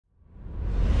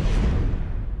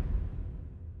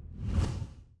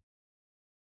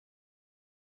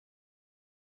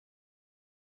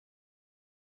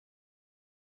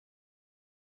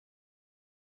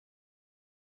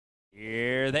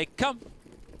Here they come.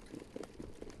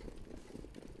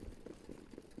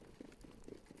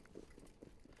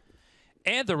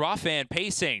 And the Roughan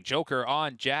pacing. Joker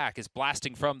on Jack is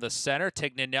blasting from the center.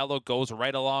 Tignanello goes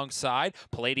right alongside.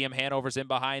 Palladium Hanover's in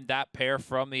behind that pair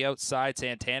from the outside.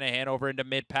 Santana Hanover into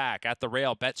mid-pack. At the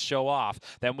rail, bets show off.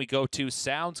 Then we go to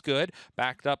Sounds Good.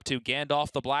 Backed up to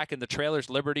Gandalf the Black and the trailer's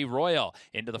Liberty Royal.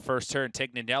 Into the first turn,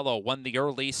 Tignanello won the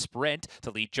early sprint to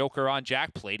lead Joker on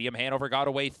Jack. Palladium Hanover got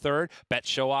away third. Bets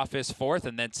show off is fourth.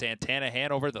 And then Santana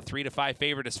Hanover, the 3-5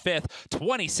 favorite, is fifth.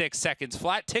 26 seconds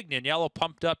flat. Tignanello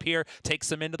pumped up here. Takes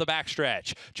him into the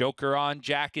backstretch. Joker on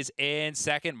Jack is in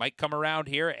second. Might come around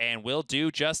here and will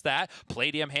do just that.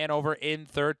 Palladium Hanover in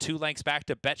third. 2 lengths back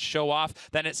to Bet Show Off.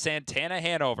 Then it's Santana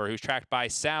Hanover, who's tracked by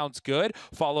Sounds Good,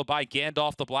 followed by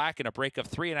Gandalf the Black and a break of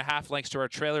 3.5 lengths to our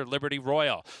trailer, Liberty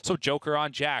Royal. So Joker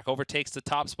on Jack overtakes the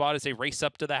top spot as they race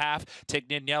up to the half.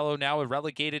 Tignanello now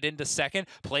relegated into second.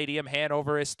 Palladium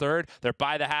Hanover is third. They're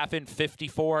by the half in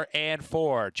 54 and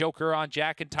 4. Joker on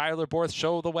Jack and Tyler Borth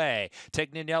show the way.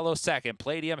 Tignanello second.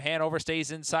 Palladium Hanover stays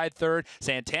inside third.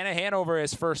 Santana Hanover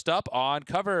is first up on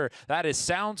cover. That is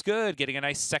Sounds Good, getting a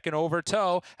nice second over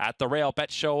toe. At the rail,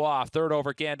 Bet Show Off. Third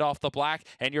over Gandalf the Black,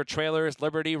 and your trailer is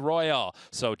Liberty Royal.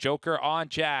 So Joker on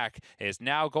Jack is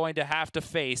now going to have to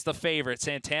face the favorite,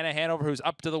 Santana Hanover, who's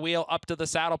up to the wheel, up to the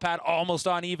saddle pad, almost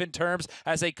on even terms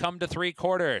as they come to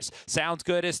 3/4. Sounds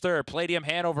Good is third. Palladium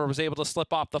Hanover was able to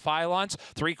slip off the pylons.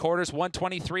 3/4,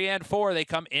 123 and 4. They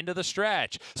come into the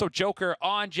stretch. So Joker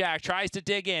on Jack tries to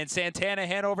dig in. Santana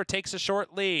Hanover takes a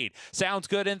short lead. Sounds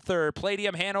Good in third.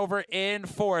 Palladium Hanover in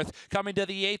fourth. Coming to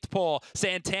the 8th pole.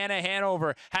 Santana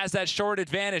Hanover has that short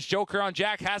advantage. Joker on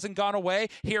Jack hasn't gone away.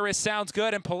 Here is Sounds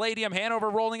Good and Palladium Hanover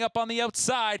rolling up on the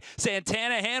outside.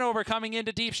 Santana Hanover coming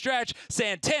into deep stretch.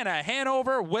 Santana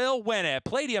Hanover will win it.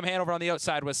 Palladium Hanover on the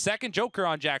outside was second. Joker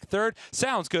on Jack third.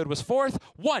 Sounds Good was fourth.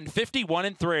 151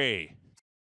 and 3.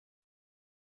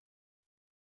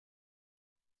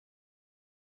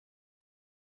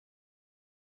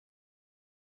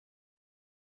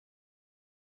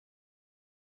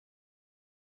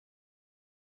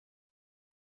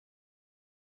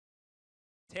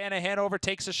 Santana Hanover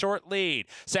takes a short lead.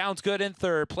 Sounds Good in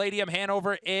third. Palladium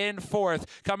Hanover in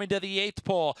fourth. Coming to the 8th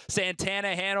pole.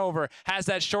 Santana Hanover has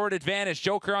that short advantage.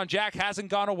 Joker on Jack hasn't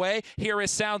gone away. Here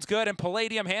is Sounds Good and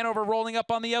Palladium Hanover rolling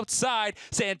up on the outside.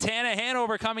 Santana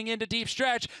Hanover coming into deep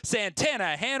stretch.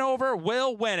 Santana Hanover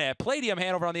will win it. Palladium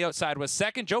Hanover on the outside was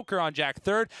second. Joker on Jack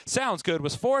third. Sounds Good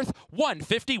was fourth.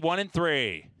 151 and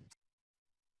 3.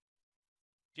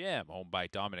 Gym, owned by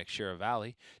Dominic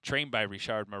Chiaravalli, trained by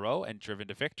Richard Moreau, and driven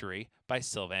to victory by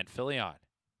Sylvain Filion.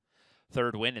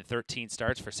 Third win in 13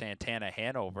 starts for Santana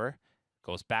Hanover.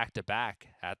 Goes back-to-back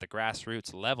at the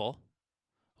grassroots level.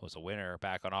 Was a winner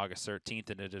back on August 13th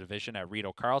in the division at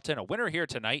Rideau Carleton. A winner here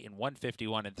tonight in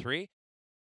 151 and 3.